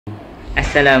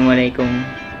Assalamualaikum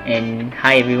and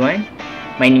hi everyone.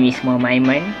 My name is Muhammad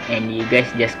Aiman and you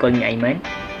guys just call me Aiman.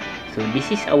 So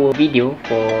this is our video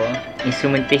for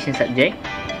instrumentation subject,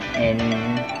 and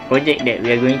project that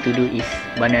we are going to do is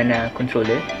banana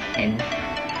controller. And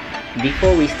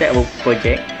before we start our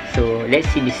project, so let's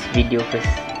see this video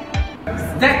first.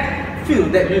 That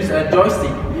field that uses a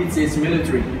joystick, it is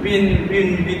military.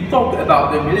 When we talk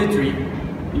about the military,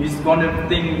 is gonna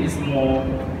think is more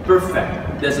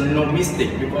perfect. There's no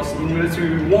mistake because in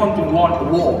military we want a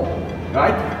war,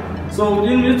 right? So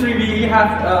in military we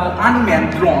have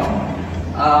unmanned drone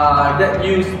that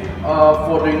used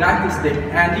for the United States,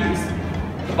 and it is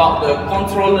about the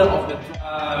controller of the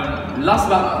last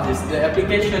but not least, the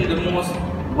application the most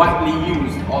widely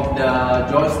used of the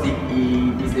joystick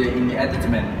is in the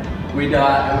entertainment. We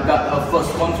got a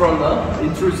first controller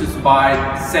introduced by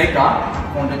Sega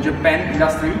from the Japan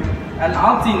industry, and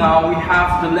until now we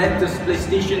have the latest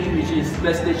PlayStation, which is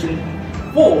PlayStation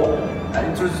 4,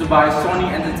 introduced by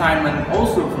Sony Entertainment,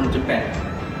 also from Japan.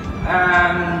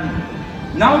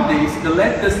 And nowadays the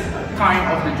latest kind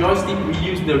of the joystick, we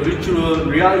use the virtual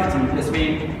reality. That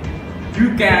means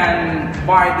you can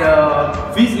buy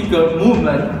the physical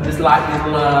movement, just like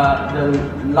the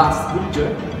last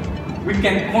picture. We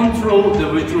can control the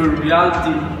virtual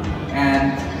reality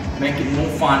and make it more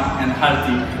fun and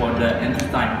healthy for the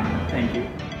entertainment. Thank you.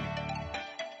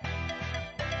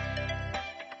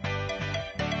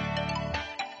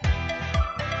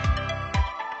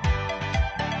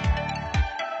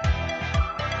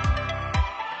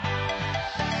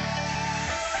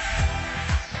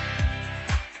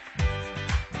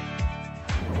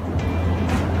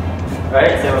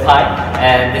 Alright, so hi,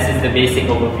 and this is the basic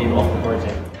overview of the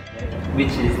project, which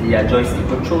is the joystick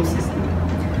control system.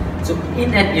 So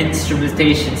in an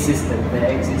instrumentation system,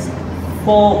 there exist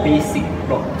 4 basic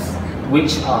blocks,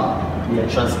 which are the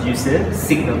transducer,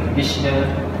 signal conditioner,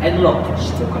 analog to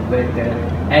digital converter,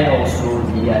 and also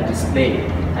the display.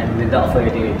 And without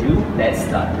further ado, let's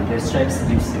start with the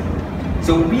transducer.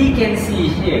 So we can see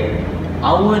here,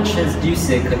 our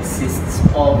transducer consists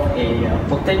of a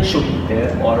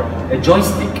potentiometer or a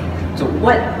joystick. So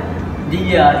what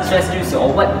the transducer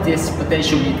or what this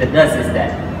potentiometer does is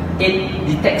that it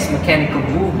detects mechanical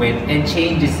movement and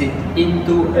changes it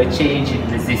into a change in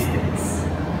resistance.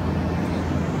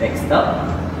 Next up.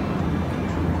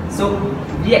 So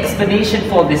the explanation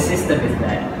for this system is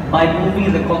that by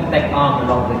moving the contact arm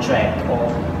along the track or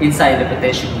inside the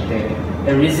potentiometer,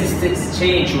 a resistance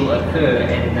change will occur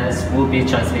and thus will be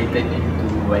translated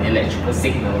into an electrical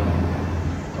signal.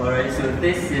 Alright, so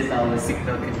this is our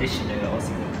signal conditioner or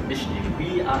signal conditioning.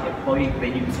 We are employing the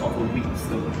use of a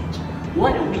whitestone bridge.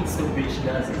 What a whitestone bridge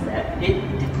does is that it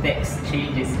detects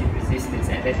changes in resistance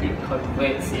and then it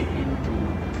converts it into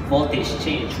voltage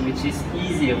change, which is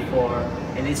easier for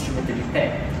an instrument to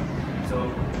detect. So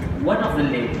one of the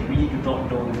leg, we do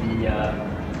not know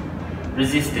the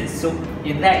resistance. So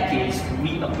in that case,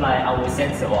 we apply our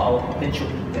sensor or our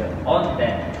potentiometer on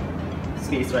that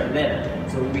space right there.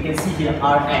 So we can see here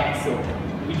Rx. So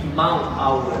we mount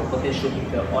our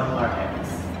potentiometer on Rx.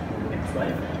 Next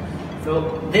slide.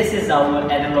 So this is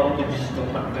our analog to digital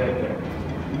converter.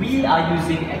 We are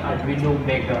using an Arduino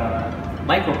Mega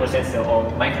microprocessor or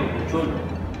microcontroller.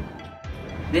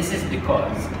 This is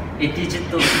because a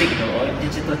digital signal or a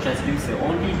digital transducer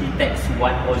only detects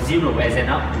 1 or 0 as an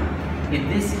output. In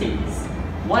this case,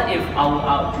 what if our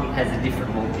output has a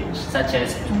different voltage, such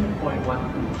as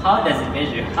 2.12? How does it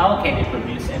measure? How can it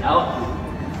produce an output?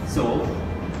 So,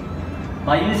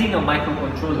 by using a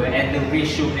microcontroller and the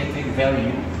ratiometric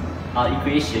value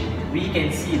equation, we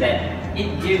can see that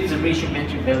it gives a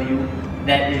ratiometric value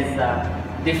that is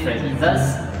different,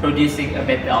 thus producing a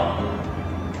better output.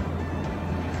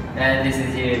 And this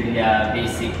is here the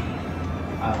basic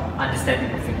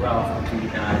understanding of the graph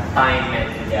between time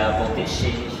and the voltage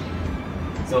change.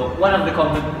 So one of the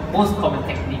most common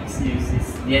techniques used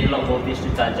is the analog voltage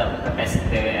to charge up the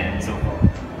capacitor and so forth.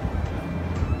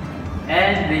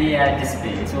 And the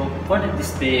display. So for the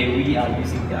display, we are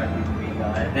using the Arduino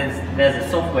Mega. And there's a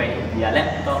software in the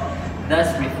laptop.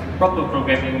 Thus, with proper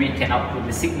programming, we can output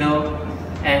the signal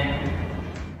and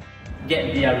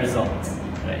get the results.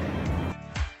 Right.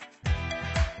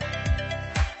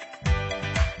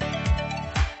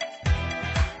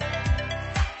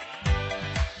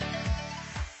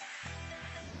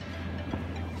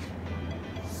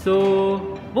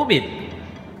 So, Mumin,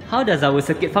 how does our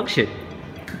circuit function?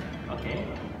 Okay,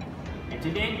 and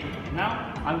today,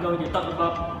 now I'm going to talk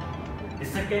about the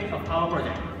circuit of our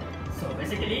project. So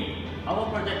basically, our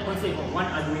project consists of 1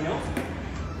 Arduino,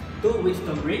 2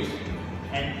 whitestone bridge,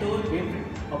 and 2 with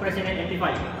operational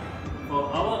amplifier.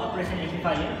 For our operational operation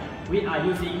amplifier, we are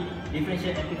using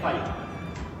differential amplifier.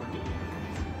 Okay.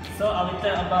 So I will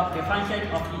tell about the function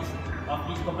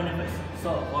of each component first. So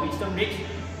for whitestone bridge,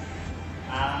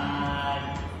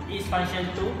 its function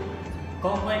to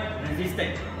convert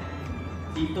resistance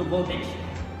into voltage,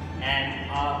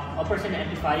 and operation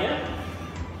amplifier,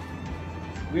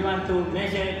 we want to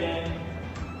measure the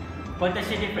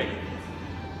potential difference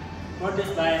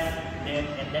produced by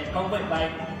that convert by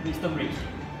whitestone bridge.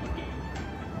 Okay.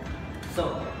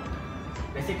 So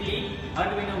basically,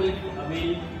 Arduino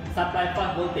will supply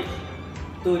fast voltage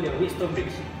to the whitestone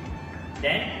bridge.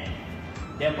 Then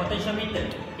the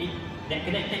potentiometer that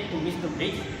connected to whitestone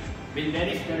bridge will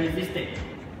vary the resistance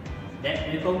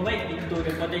that will convert into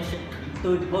the potential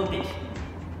into the voltage.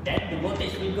 Then the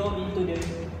voltage will go into the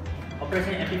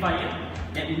operation amplifier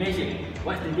that we measure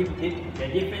what's the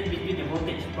difference between the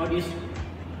voltage produced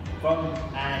from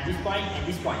this point and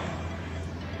this point.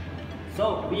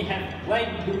 So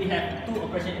why do we have two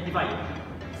operation amplifier?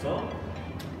 So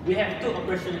we have two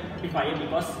operation amplifier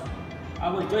because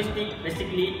our joystick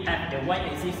basically have the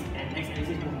y-axis and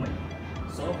x-axis movement.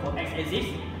 So for x-axis,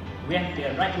 we have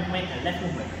the right movement and left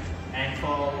movement, and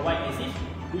for y-axis,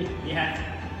 we have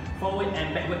forward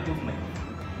and backward movement.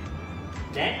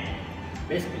 Then,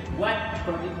 basically, what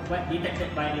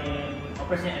detected by the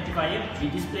operation amplifier we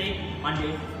display on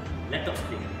the laptop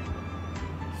screen.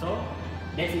 So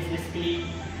that is basically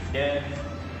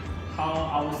how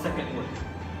our circuit works.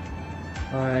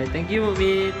 Alright, thank you,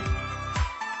 Mubin.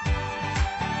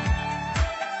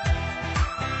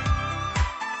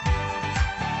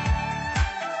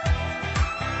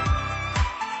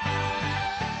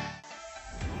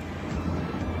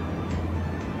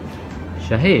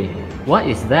 Shahid, what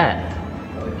is that?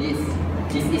 This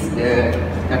is the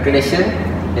calculation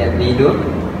that we do.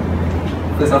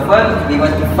 First of all, we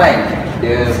want to find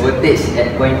the voltage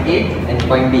at point A and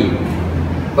point B.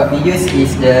 What we use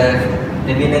is the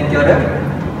Arduino theorem,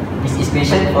 this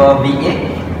equation for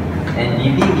VA, and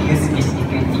VB we use this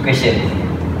equation.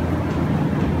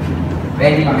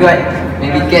 When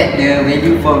we get the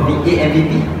value for VA and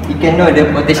VB, we can know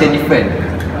the potential difference,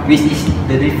 which is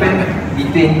the difference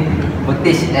between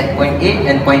voltage at point A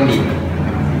and point B.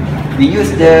 We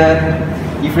use the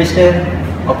differential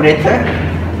operator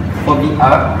for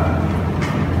VR.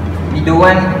 We don't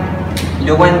want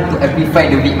to amplify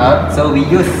the VR, so we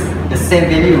use the same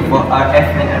value for RF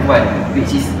and R1,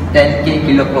 which is 10k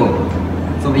kilo ohm.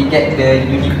 So we get the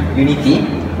unity.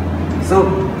 So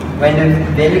when the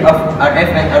value of RF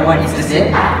and R1 is the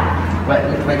same,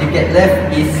 what you get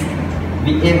left is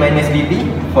VA minus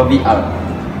VB for VR.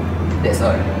 That's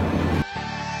all.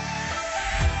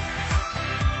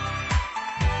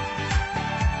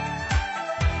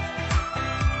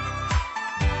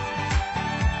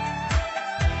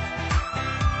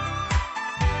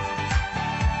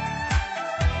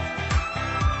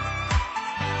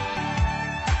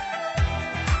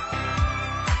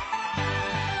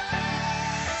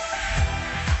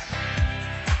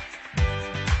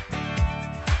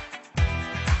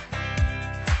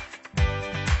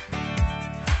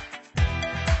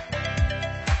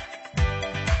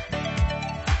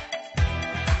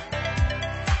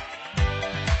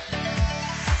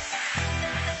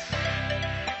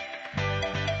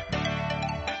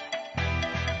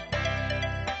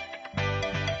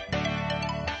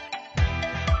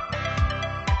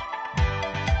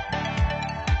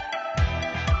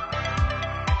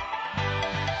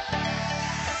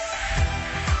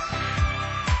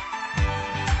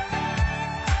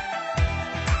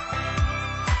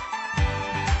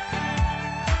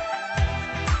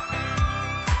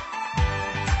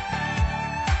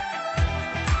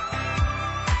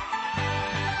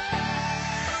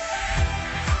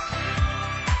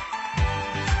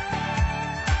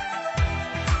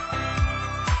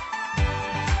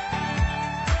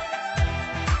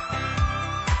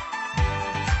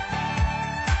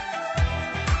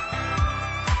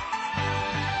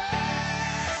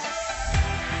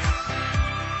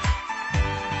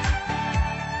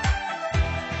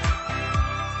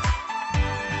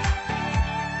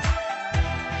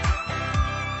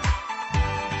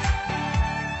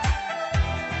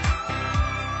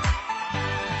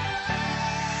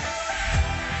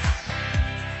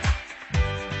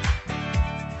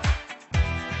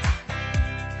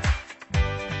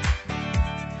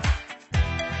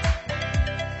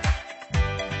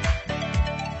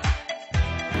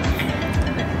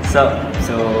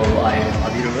 So I'm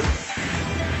Abirul.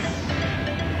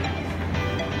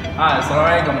 Hi,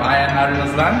 Assalamualaikum. I am Arul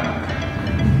Azlan.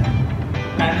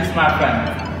 And this is my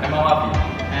friend, Emma Wafi.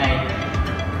 Hi.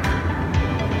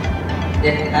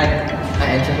 I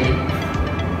am Shahid.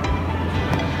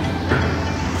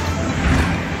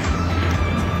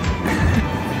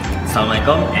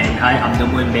 Assalamualaikum, and I am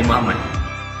Abdul bin Muhammad.